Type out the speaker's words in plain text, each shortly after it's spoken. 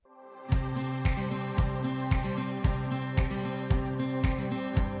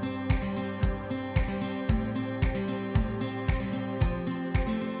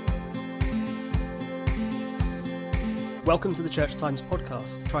Welcome to the Church Times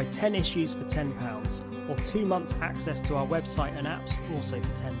podcast. Try 10 issues for £10 or 2 months access to our website and apps also for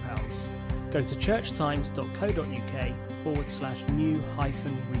 £10. Go to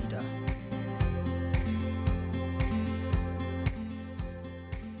churchtimes.co.uk/new-reader.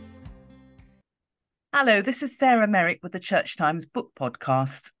 Hello, this is Sarah Merrick with the Church Times Book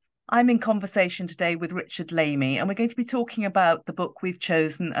Podcast. I'm in conversation today with Richard Lamey, and we're going to be talking about the book we've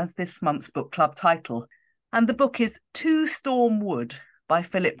chosen as this month's book club title. And the book is To Storm Wood by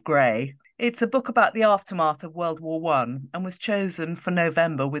Philip Gray. It's a book about the aftermath of World War I and was chosen for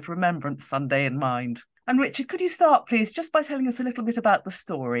November with Remembrance Sunday in mind. And Richard, could you start, please, just by telling us a little bit about the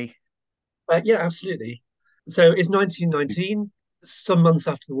story? Yeah, absolutely. So it's 1919, some months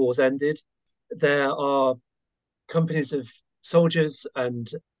after the war's ended. There are companies of soldiers and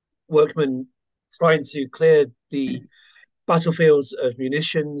workmen trying to clear the battlefields of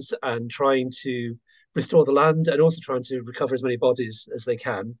munitions and trying to restore the land and also trying to recover as many bodies as they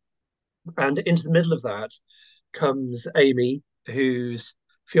can. And into the middle of that comes Amy, whose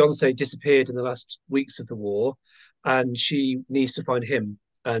fiance disappeared in the last weeks of the war, and she needs to find him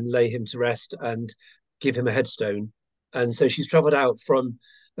and lay him to rest and give him a headstone. And so she's travelled out from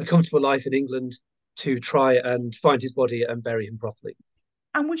a comfortable life in England to try and find his body and bury him properly.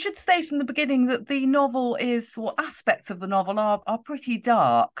 And we should say from the beginning that the novel is, or aspects of the novel are pretty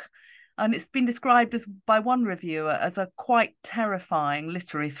dark. And it's been described as by one reviewer as a quite terrifying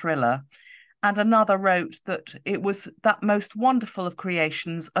literary thriller. And another wrote that it was that most wonderful of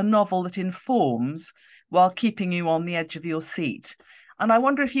creations, a novel that informs while keeping you on the edge of your seat. And I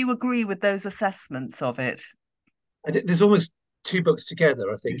wonder if you agree with those assessments of it. There's almost two books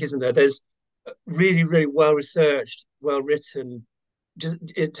together, I think, isn't there? There's a really, really well-researched, well-written, just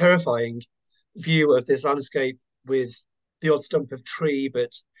a terrifying view of this landscape with the odd stump of tree,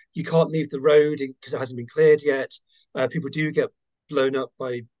 but you can't leave the road because it hasn't been cleared yet. People do get blown up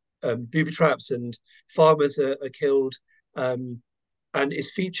by booby traps, and farmers are killed. And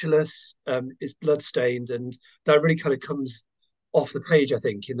it's featureless, it's bloodstained, and that really kind of comes off the page, I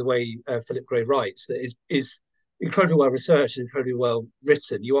think, in the way Philip Gray writes. That is incredibly well researched and incredibly well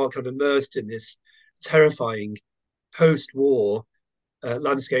written. You are kind of immersed in this terrifying post-war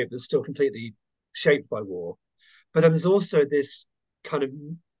landscape that's still completely shaped by war. But then there's also this kind of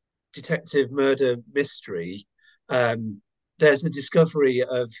detective murder mystery. There's the discovery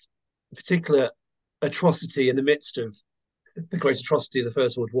of a particular atrocity in the midst of the great atrocity of the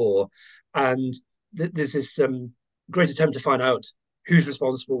First World War, and there's this great attempt to find out who's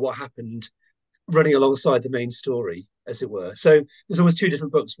responsible, what happened, running alongside the main story, as it were. So there's almost two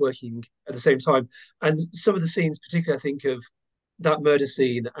different books working at the same time, and some of the scenes, particularly I think of that murder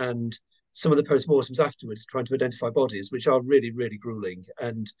scene and some of the post-mortems afterwards, trying to identify bodies, which are really, really grueling.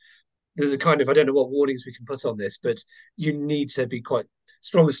 And there's a kind of, I don't know what warnings we can put on this, but you need to be quite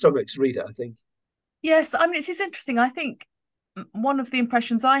strong of stomach to read it, I think. Yes, I mean, it is interesting. I think one of the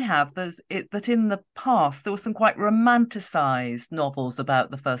impressions I have that in the past there were some quite romanticized novels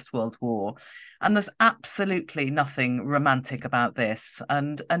about the First World War, and there's absolutely nothing romantic about this.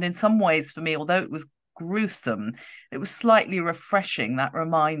 And in some ways, for me, although it was gruesome, it was slightly refreshing, that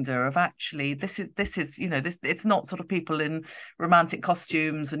reminder of actually this is it's not sort of people in romantic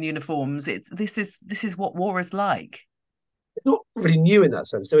costumes and uniforms. This is what war is like. It's not really new in that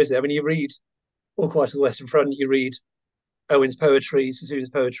sense, though, is it? I mean, you read All Quiet on the Western Front, you read Owen's poetry, Suzuna's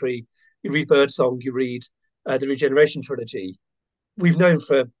poetry, you read Birdsong, you read the Regeneration trilogy. We've known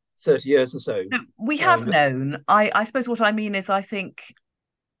for 30 years or so. We have known. I suppose what I mean is I think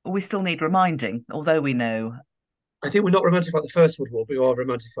we still need reminding, although we know. I think we're not romantic about the First World War, but we are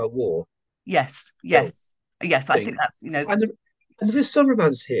romantic about war. Yes. I think that's, And there is some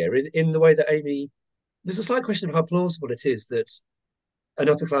romance here in the way that Amy, there's a slight question of how plausible it is that an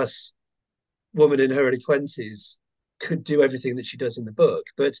upper class woman in her early 20s could do everything that she does in the book,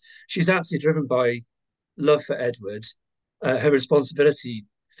 but she's absolutely driven by love for Edward, her responsibility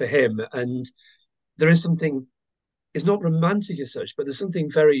for him, and there is something, it's not romantic as such, but there's something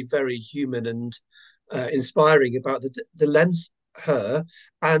very, very human and inspiring about the lens, her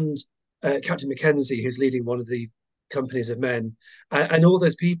and Captain Mackenzie, who's leading one of the companies of men, and all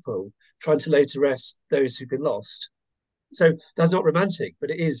those people trying to lay to rest those who've been lost. So that's not romantic,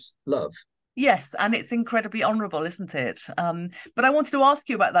 but it is love. Yes, and it's incredibly honourable, isn't it? But I wanted to ask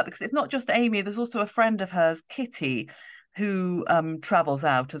you about that because it's not just Amy. There's also a friend of hers, Kitty, who travels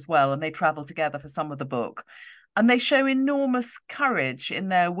out as well, and they travel together for some of the book. And they show enormous courage in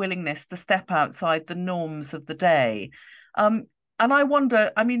their willingness to step outside the norms of the day. And I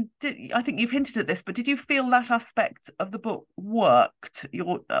wonder, I mean, I think you've hinted at this, but did you feel that aspect of the book worked,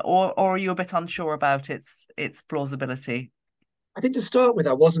 or are you a bit unsure about its plausibility? I think to start with,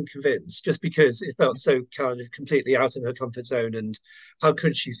 I wasn't convinced just because it felt so kind of completely out of her comfort zone and how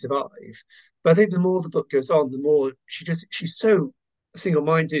could she survive? But I think the more the book goes on, the more she's so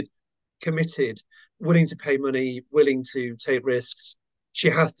single-minded, committed, willing to pay money, willing to take risks. She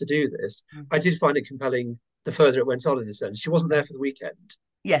has to do this. Mm. I did find it compelling the further it went on in a sense. She wasn't there for the weekend.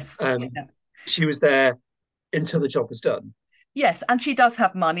 Yes. Um, Yeah. she was there until the job was done. Yes, and she does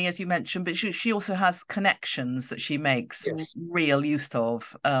have money, as you mentioned, but she also has connections that she makes Yes, real use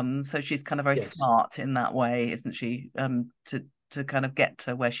of. So she's kind of very yes. smart in that way, isn't she? To kind of get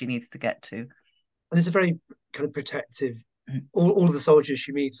to where she needs to get to. And it's a very kind of protective. All of the soldiers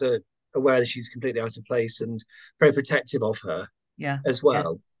she meets are aware that she's completely out of place and very protective of her Yeah. as Yes.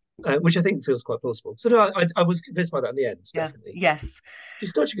 well, which I think feels quite plausible. So no, I was convinced by that in the end, Yeah. definitely. Yes.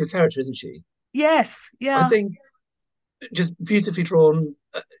 She's such a good character, isn't she? Yes. I Yeah. think just beautifully drawn.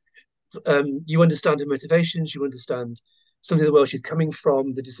 You understand her motivations, you understand something of the world she's coming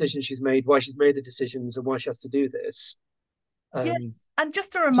from, the decisions she's made, why she's made the decisions, and why she has to do this. Yes. And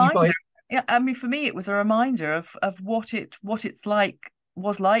just a So you reminder. find, Yeah, I mean, for me, it was a reminder of what it's like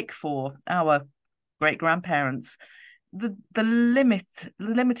was like for our great grandparents, the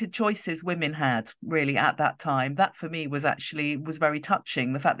limited choices women had really at that time. That for me was very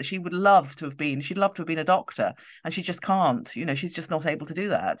touching. The fact that she'd love to have been a doctor, and she just can't. She's just not able to do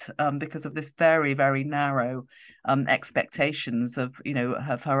that, because of this very, very narrow expectations of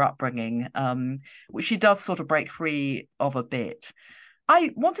her upbringing, which she does sort of break free of a bit.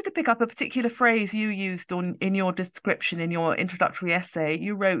 I wanted to pick up a particular phrase you used in your description, in your introductory essay.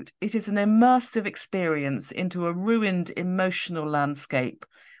 You wrote, "It is an immersive experience into a ruined emotional landscape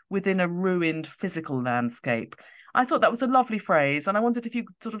within a ruined physical landscape." I thought that was a lovely phrase, and I wondered if you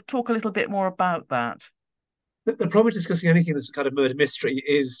could sort of talk a little bit more about that. the problem with discussing anything that's a kind of murder mystery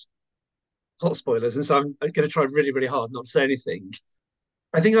is plot spoilers, and so I'm going to try really, really hard not to say anything.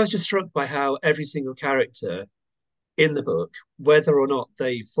 I think I was just struck by how every single character in the book, whether or not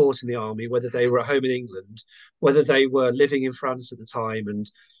they fought in the army, whether they were at home in England, whether they were living in France at the time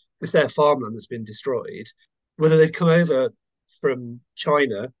and it's their farmland that's been destroyed, whether they've come over from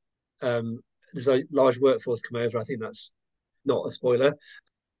China, there's a large workforce come over. I think that's not a spoiler.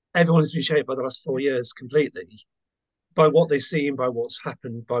 Everyone has been shaped by the last 4 years completely by what they've seen, by what's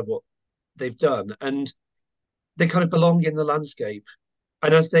happened, by what they've done. And they kind of belong in the landscape.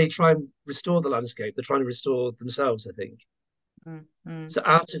 And as they try and restore the landscape, they're trying to restore themselves, I think. Mm-hmm. So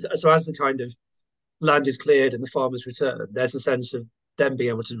as the kind of land is cleared and the farmers return, there's a sense of them being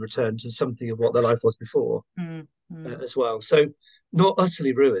able to return to something of what their life was before, Mm-hmm. as well. So not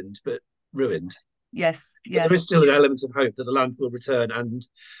utterly ruined, but ruined. Yes, But there yes. is still an element of hope that the land will return and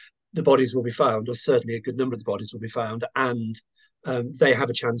the bodies will be found, or certainly a good number of the bodies will be found, and they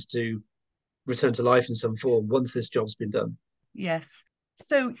have a chance to return to life in some form once this job's been done. Yes.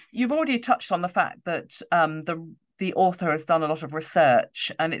 So you've already touched on the fact that the author has done a lot of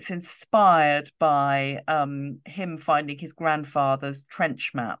research, and it's inspired by him finding his grandfather's trench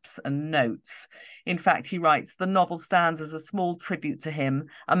maps and notes. In fact, he writes, "The novel stands as a small tribute to him,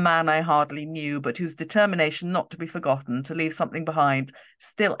 a man I hardly knew, but whose determination not to be forgotten, to leave something behind,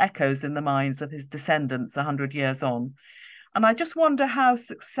 still echoes in the minds of his descendants 100 years on." And I just wonder how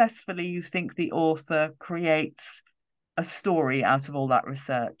successfully you think the author creates a story out of all that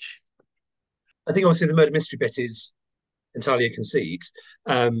research. I think obviously the murder mystery bit is entirely a conceit,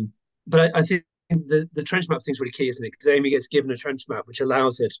 but I think the trench map thing's really key, isn't it? Because Amy gets given a trench map which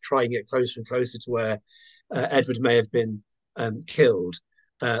allows her to try and get closer and closer to where Edward may have been killed,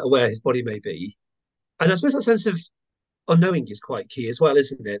 where his body may be. And I suppose that sense of unknowing is quite key as well,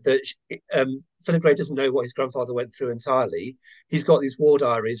 isn't it? That Philip Gray doesn't know what his grandfather went through entirely. He's got these war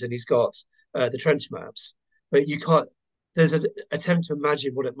diaries and he's got the trench maps, but you can't. There's an attempt to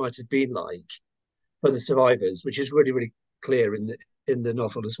imagine what it might have been like for the survivors, which is really, really clear in the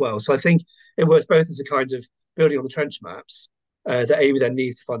novel as well. So I think it works both as a kind of building on the trench maps that Amy then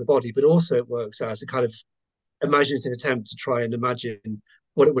needs to find the body, but also it works as a kind of imaginative attempt to try and imagine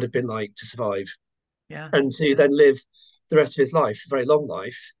what it would have been like to survive, and to then live the rest of his life, a very long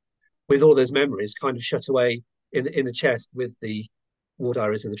life, with all those memories kind of shut away in the chest with the war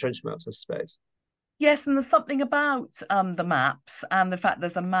diaries and the trench maps, I suspect. Yes, and there's something about the maps and the fact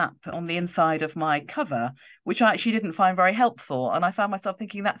there's a map on the inside of my cover, which I actually didn't find very helpful. And I found myself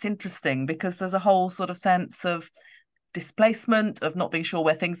thinking that's interesting because there's a whole sort of sense of displacement, of not being sure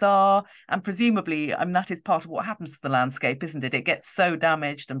where things are. And presumably, I mean, that is part of what happens to the landscape, isn't it? It gets so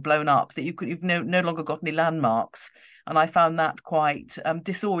damaged and blown up that you've no longer got any landmarks. And I found that quite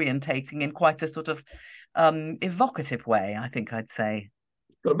disorientating in quite a sort of evocative way, I think I'd say.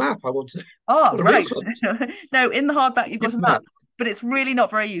 Got a map. I want to. Oh, Want a right. refund. No, in the hardback, you've got Give a a map, map. but it's really not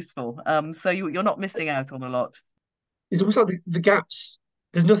very useful. So you're not missing out on a lot. It's almost like the gaps.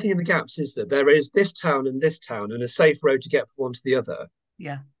 There's nothing in the gaps, is there? There is this town and a safe road to get from one to the other.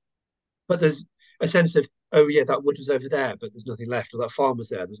 Yeah. But there's a sense of, oh yeah, that wood was over there, but there's nothing left, or that farm was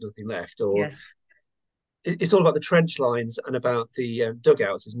there, there's nothing left, or Yes. it's all about the trench lines and about the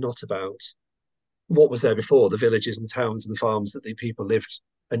dugouts. It's not about what was there before, the villages and towns and the farms that the people lived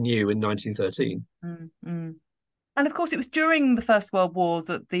and knew in 1913. Mm-hmm. And of course, it was during the First World War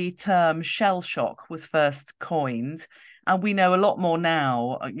that the term shell shock was first coined. And we know a lot more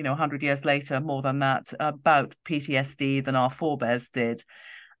now, 100 years later, more than that, about PTSD than our forebears did.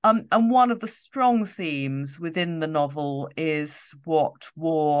 And one of the strong themes within the novel is what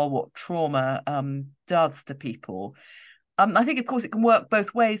trauma does to people. I think, of course, it can work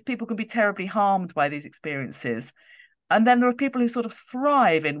both ways. People can be terribly harmed by these experiences. And then there are people who sort of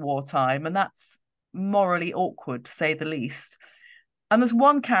thrive in wartime, and that's morally awkward, to say the least. And there's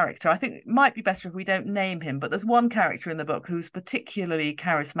one character, I think it might be better if we don't name him, but there's one character in the book who's particularly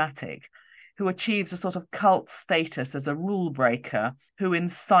charismatic, who achieves a sort of cult status as a rule breaker, who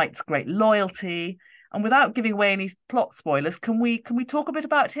incites great loyalty. And without giving away any plot spoilers, can we talk a bit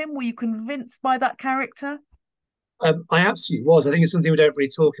about him? Were you convinced by that character? I absolutely was. I think it's something we don't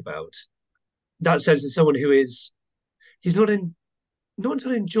really talk about. That sense of someone who is, he's not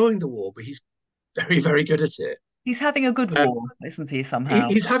enjoying the war, but he's very, very good at it. He's having a good war, isn't he, somehow?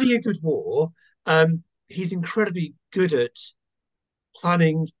 He's having a good war. He's incredibly good at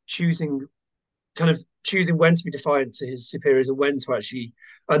planning, choosing when to be defiant to his superiors and when to actually.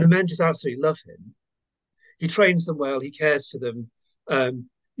 And the men just absolutely love him. He trains them well. He cares for them.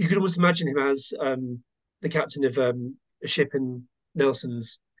 You could almost imagine him as the captain of a ship in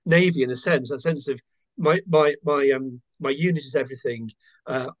Nelson's navy, in a sense. That sense of my unit is everything.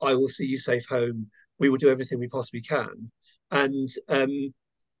 I will see you safe home. We will do everything we possibly can, and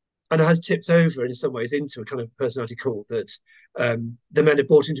it has tipped over in some ways into a kind of personality cult that the men have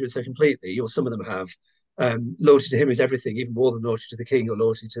bought into it so completely, or some of them have. Loyalty to him is everything, even more than loyalty to the king or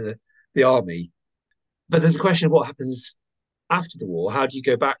loyalty to the army. But there's a question of what happens after the war. How do you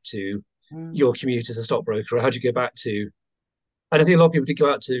go back to your commute as a stockbroker, or how do you go back to? And I think a lot of people did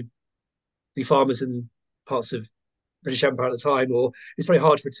go out to be farmers in parts of British Empire at the time, or it's very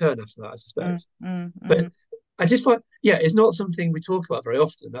hard to return after that, I suspect. But I just find, yeah, it's not something we talk about very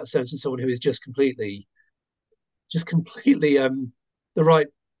often. That sense of someone who is just completely the right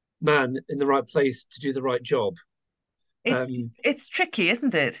man in the right place to do the right job. It's tricky,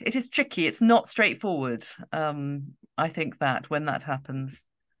 isn't it? It is tricky. It's not straightforward. I think that when that happens.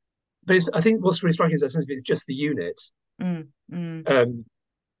 But I think what's really striking is that sense of it's just the unit.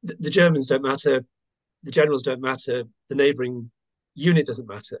 The Germans don't matter, the generals don't matter, the neighbouring unit doesn't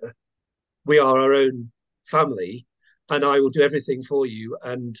matter. We are our own family, and I will do everything for you,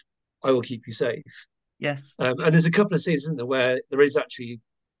 and I will keep you safe. Yes. And there's a couple of scenes, isn't there, where there is actually,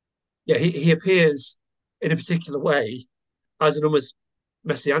 yeah, he appears in a particular way as an almost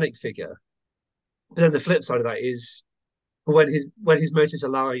messianic figure. But then the flip side of that is when his motives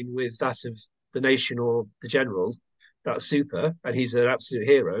align with that of the nation or the general, that's super, and he's an absolute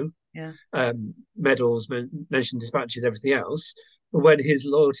hero. Yeah. Medals, mentioned dispatches, everything else. But when his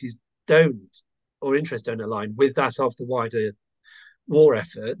loyalties don't or interests don't align with that of the wider war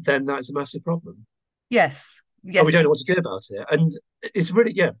effort, then that's a massive problem. Yes. Yes. And we don't know what to do about it. And it's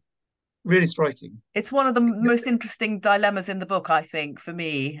really, really striking. It's one of the most interesting dilemmas in the book, I think, for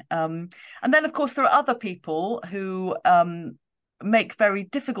me. And then, of course, there are other people who make very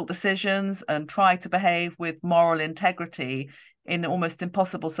difficult decisions and try to behave with moral integrity in almost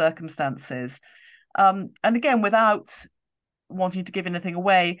impossible circumstances. And again, without wanting to give anything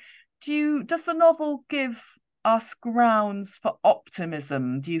away, does the novel give us grounds for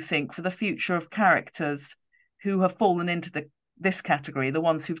optimism, do you think, for the future of characters who have fallen into this category, the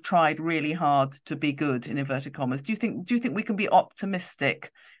ones who've tried really hard to be good, in inverted commas? Do you think we can be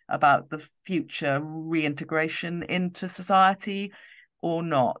optimistic about the future reintegration into society or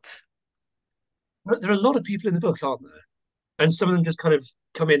not? There are a lot of people in the book, aren't there? And some of them just kind of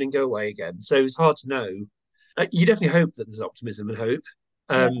come in and go away again. So it's hard to know. You definitely hope that there's optimism and hope.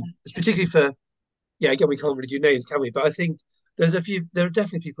 It's particularly for, again, we can't really do names, can we? But I think there are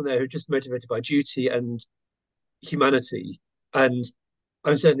definitely people there who are just motivated by duty and humanity. And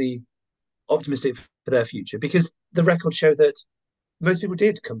I'm certainly optimistic for their future, because the records show that most people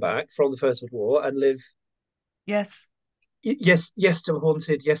did come back from the First World War and live. Yes. Yes, still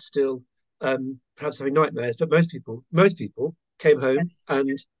haunted. Yes, still perhaps having nightmares. But most people came home Yes.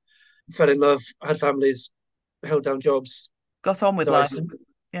 and fell in love, had families, held down jobs, Got on with died life. some, and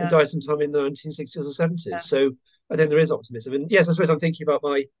Yeah. died sometime in the 1960s or Yeah. 70s. So I think there is optimism. And yes, I suppose I'm thinking about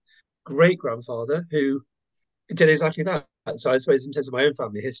my great grandfather who did exactly that. So I suppose in terms of my own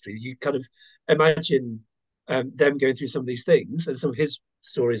family history, you kind of imagine them going through some of these things, and some of his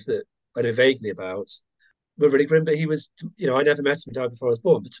stories that I know vaguely about were really grim. But he was, I never met him; he died before I was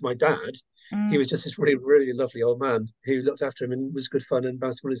born. But to my dad, he Mm. was just this really, really lovely old man who looked after him and was good fun and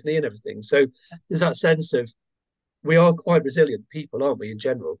bounced on his knee and everything. So there's that sense of we are quite resilient people, aren't we, in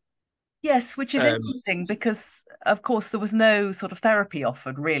general? Yes, which is Um, interesting because, of course, there was no sort of therapy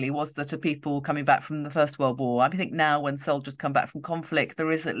offered, really, was there, to people coming back from the First World War? I think now when soldiers come back from conflict,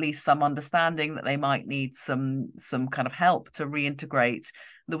 there is at least some understanding that they might need some kind of help to reintegrate.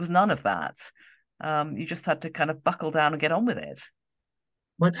 There was none of that. You just had to kind of buckle down and get on with it.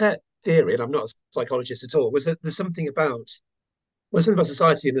 my pet theory, and I'm not a psychologist at all, was that there's something about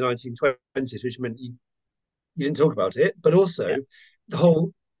society in the 1920s which meant you didn't talk about it, but also Yeah.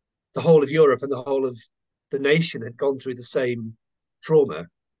 the whole of Europe and the whole of the nation had gone through the same trauma.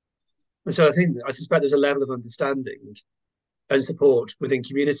 And so I suspect there's a level of understanding and support within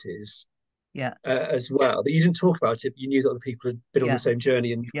communities Yeah. as well that you didn't talk about it, but you knew that other people had been on the Yeah. same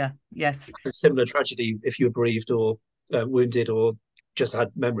journey and Yeah. Yes. a similar tragedy if you were bereaved or wounded or just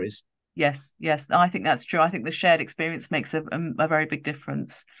had memories. Yes. Yes. I think that's true. I think the shared experience makes a very big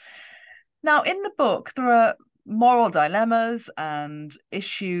difference. Now, in the book, there are moral dilemmas and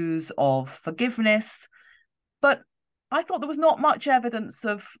issues of forgiveness, but I thought there was not much evidence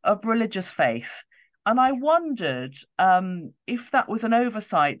of religious faith. And I wondered if that was an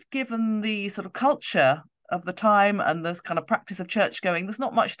oversight, given the sort of culture of the time and this kind of practice of church going. There's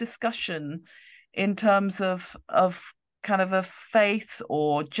not much discussion in terms of kind of a faith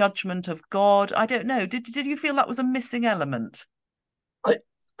or judgment of God. I don't know. Did you feel that was a missing element? I,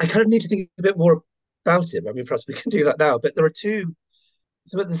 I kind of need to think a bit more about it. I mean, perhaps we can do that now. But there are two.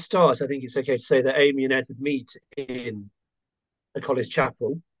 So at the start, I think it's okay to say that Amy and Ed would meet in a college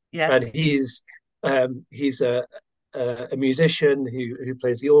chapel, and Yes. he's a musician who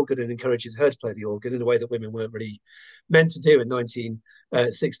plays the organ and encourages her to play the organ in a way that women weren't really meant to do in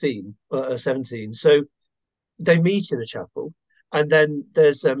 1916 or 17. So they meet in a chapel, and then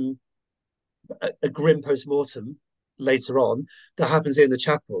there's a grim post-mortem later on that happens in the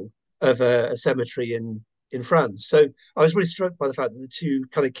chapel of a cemetery in France. So I was really struck by the fact that the two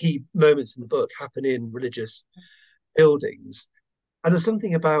kind of key moments in the book happen in religious buildings. And there's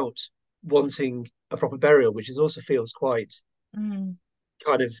something about wanting a proper burial, which is also feels quite Mm,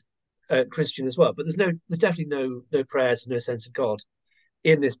 kind of Christian as well. But there's definitely no prayers, no sense of God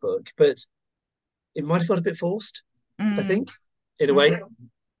in this book. But it might have felt a bit forced, I mm, think, in a way. mm.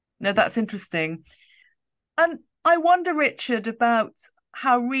 No, that's interesting. And I wonder, Richard, about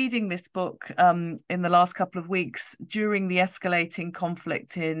how reading this book in the last couple of weeks during the escalating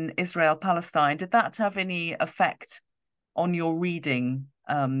conflict in Israel Palestine, did that have any effect on your reading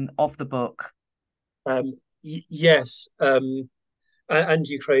of the book? Yes, and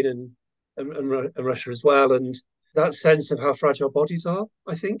Ukraine and Russia as well, and that sense of how fragile bodies are,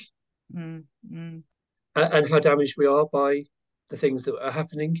 I think, Mm, mm, and how damaged we are by the things that are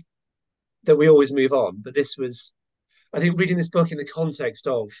happening. That we always move on, but this was, I think, reading this book in the context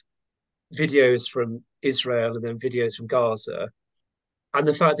of videos from Israel and then videos from Gaza, and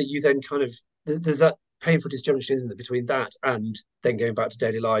the fact that you then kind of there's that painful disjunction, isn't there, between that and then going back to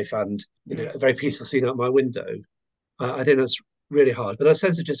daily life and mm. a very peaceful scene out my window. I think that's really hard. But that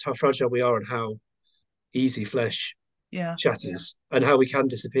sense of just how fragile we are and how easy flesh Yeah. shatters and how we can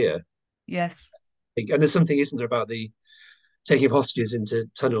disappear. Yes. And there's something, isn't there, about the taking of hostages into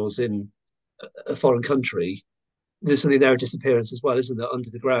tunnels in a foreign country. There's something there of disappearance as well, isn't there, under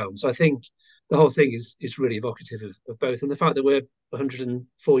the ground? So I think the whole thing is really evocative of both. And the fact that we're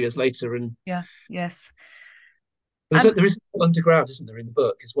 104 years later and Yeah. Yes. And there is underground, isn't there, in the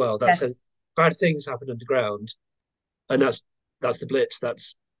book as well? That sense yes. bad things happen underground, and that's the Blitz,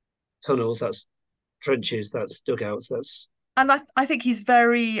 that's tunnels, that's trenches, that's dugouts, that's And I think he's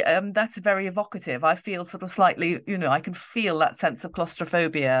very that's very evocative. I feel sort of slightly, I can feel that sense of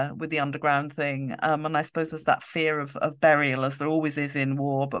claustrophobia with the underground thing. And I suppose there's that fear of burial, as there always is in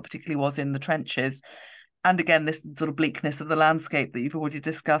war, but particularly was in the trenches. And again, this sort of bleakness of the landscape that you've already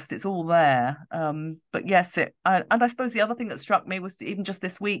discussed, it's all there. But yes, and I suppose the other thing that struck me was even just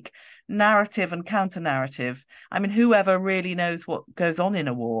this week, narrative and counter narrative. I mean, whoever really knows what goes on in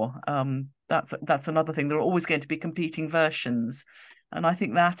a war? That's another thing. There are always going to be competing versions, and I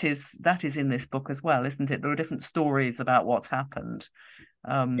think that is in this book as well, isn't it? There are different stories about what's happened,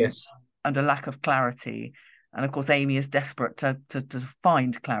 Yes. and a lack of clarity. And of course, Amy is desperate to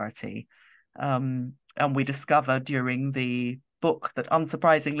find clarity. And we discover during the book that,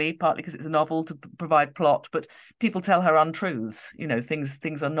 unsurprisingly, partly because it's a novel to provide plot, but people tell her untruths.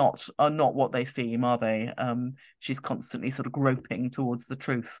 Things are not what they seem, are they? She's constantly sort of groping towards the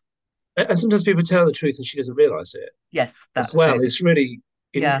truth. And sometimes people tell the truth and she doesn't realise it Yes, as that well. too. It's really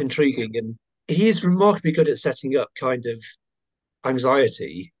Yeah. intriguing, and he is remarkably good at setting up kind of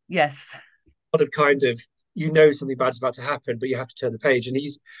anxiety. Yes. A lot of kind of something bad's about to happen, but you have to turn the page, and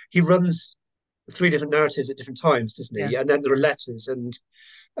he runs three different narratives at different times, doesn't he? Yeah. And then there are letters, and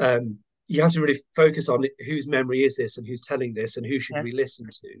you have to really focus on whose memory is this, and who's telling this, and who should we listen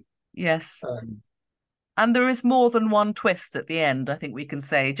to. Yes. And there is more than one twist at the end, I think we can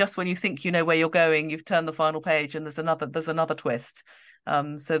say. Just when you think you know where you're going, you've turned the final page and there's another twist.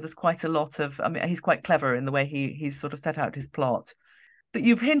 So there's quite a lot of, I mean, he's quite clever in the way he's sort of set out his plot. But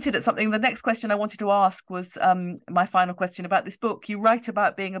you've hinted at something. The next question I wanted to ask was my final question about this book. You write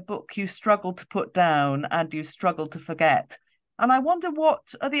about being a book you struggled to put down and you struggled to forget. And I wonder,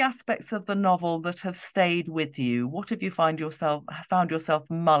 what are the aspects of the novel that have stayed with you? What have you found yourself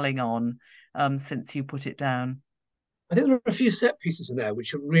mulling on since you put it down? I think there are a few set pieces in there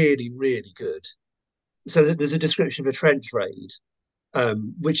which are really, really good. So there's a description of a trench raid,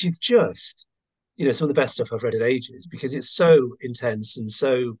 which is just, some of the best stuff I've read in ages, because it's so intense and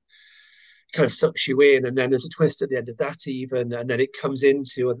so kind of sucks you in. And then there's a twist at the end of that even, and then it comes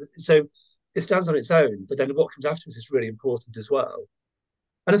into, so it stands on its own, but then what comes afterwards is really important as well.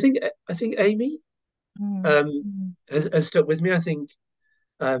 And I think Amy has stuck with me. I think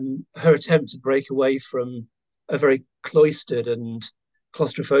her attempt to break away from a very cloistered and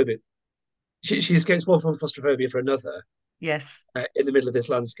claustrophobic, she escapes one form of claustrophobia for another. Yes. In the middle of this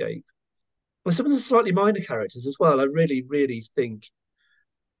landscape. Well, some of the slightly minor characters as well, I really, really think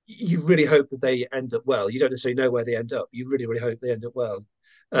you really hope that they end up well. You don't necessarily know where they end up. You really, really hope they end up well.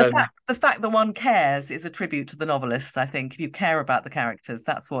 The fact that one cares is a tribute to the novelist, I think. If you care about the characters,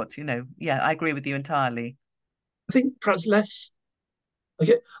 that's what, yeah, I agree with you entirely. I think perhaps less.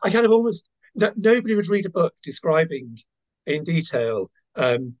 I kind of almost, nobody would read a book describing in detail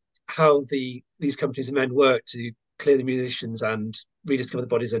how these companies of men work to clear the munitions and rediscover the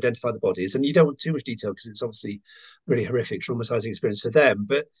bodies, identify the bodies. And you don't want too much detail because it's obviously really horrific, traumatizing experience for them.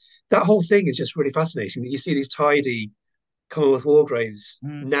 But that whole thing is just really fascinating, that you see these tidy Commonwealth war graves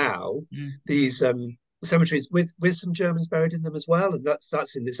now, these cemeteries with some Germans buried in them as well. And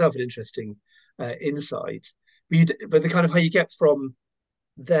that's in itself an interesting insight. But the kind of how you get from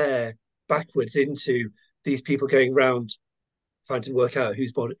there backwards into these people going around trying to work out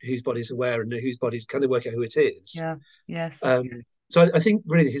whose bodies are where and whose bodies kind of work out who it is. Yeah. Yes. So I think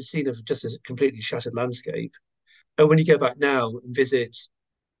really his scene of just a completely shattered landscape. And when you go back now and visit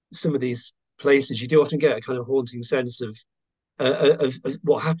some of these places, you do often get a kind of haunting sense of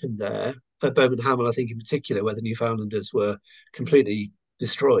what happened there at Birmingham, I think in particular, where the Newfoundlanders were completely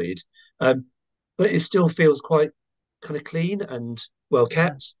destroyed. But it still feels quite kind of clean and well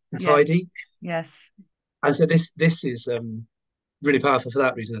kept and tidy. Yes. And so this is really powerful for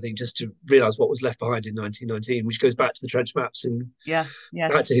that reason, I think, just to realise what was left behind in 1919, which goes back to the trench maps and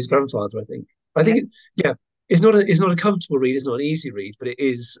back to his grandfather, I think. I think, it's not a comfortable read, it's not an easy read, but it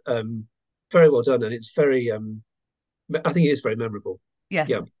is very well done, and it's very, I think it is very memorable.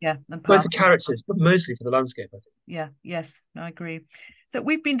 Yes, yeah. And both the characters, but mostly for the landscape, I think. Yeah, yes, I agree. So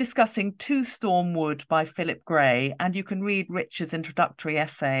we've been discussing To Stormwood by Philip Gray, and you can read Richard's introductory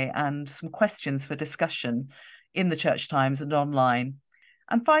essay and some questions for discussion in the Church Times and online.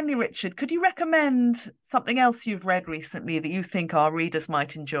 And finally, Richard, could you recommend something else you've read recently that you think our readers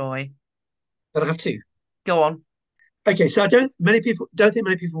might enjoy? But I have to. Go on. Okay, so I don't think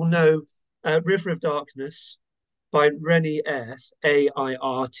many people know River of Darkness by Rennie Airth,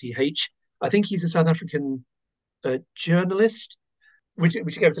 Airth. I think he's a South African journalist, which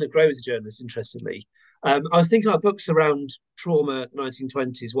again, Philip Gray was a journalist, interestingly. I was thinking about books around trauma,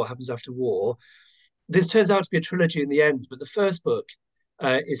 1920s, what happens after war. This turns out to be a trilogy in the end, but the first book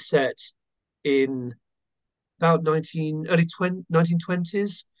is set in about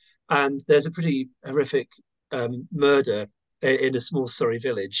 1920s, and there's a pretty horrific murder in a small Surrey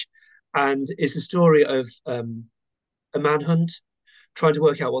village, and it's the story of a manhunt, trying to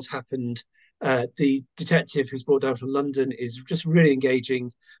work out what's happened. The detective who's brought down from London is just really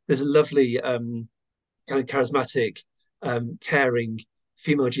engaging. There's a lovely kind of charismatic, caring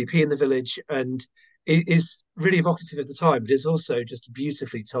female GP in the village, and it is really evocative of the time, but it's also just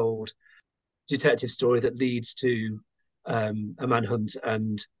beautifully told. detective story that leads to a manhunt,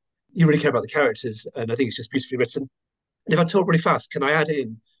 and you really care about the characters, and I think it's just beautifully written. And if I talk really fast, can I add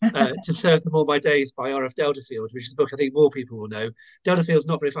in To Serve Them All My Days by R.F. Delderfield, which is a book I think more people will know. Delderfield's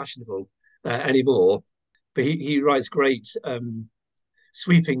not very fashionable anymore, but he writes great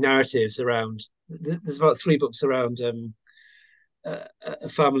sweeping narratives around. There's about 3 books around a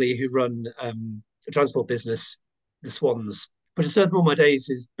family who run a transport business, the Swans. But To Serve Them All My Days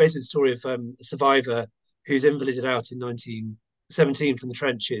is basically the story of a survivor who's invalided out in 1917 from the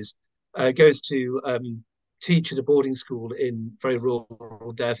trenches, goes to teach at a boarding school in very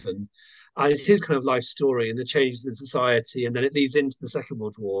rural Devon. And it's his kind of life story and the changes in society. And then it leads into the Second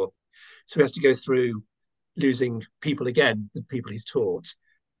World War. So he has to go through losing people again, the people he's taught.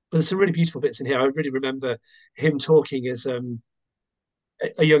 But there's some really beautiful bits in here. I really remember him talking as a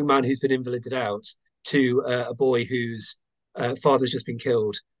young man who's been invalided out to a boy whose father's just been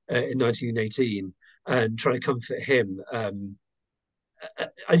killed in 1918, and trying to comfort him.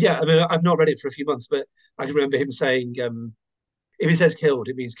 Yeah, I mean, I've not read it for a few months, but I can remember him saying, if he says killed,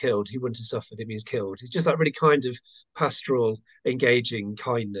 it means killed. He wouldn't have suffered, it means killed. It's just that really kind of pastoral, engaging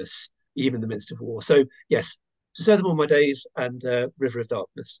kindness, even in the midst of war. So, yes, To Serve Them All My Days and River of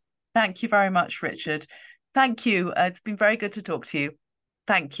Darkness. Thank you very much, Richard. Thank you. It's been very good to talk to you.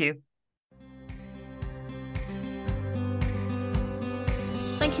 Thank you.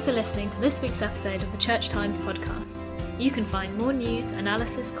 Thank you for listening to this week's episode of the Church Times podcast. You can find more news,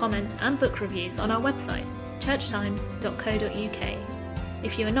 analysis, comment and book reviews on our website, churchtimes.co.uk.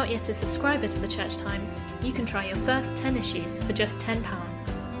 If you are not yet a subscriber to the Church Times, you can try your first 10 issues for just £10.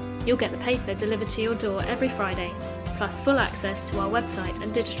 You'll get the paper delivered to your door every Friday, plus full access to our website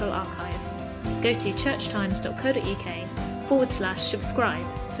and digital archive. Go to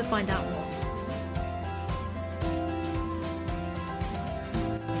churchtimes.co.uk/subscribe to find out more.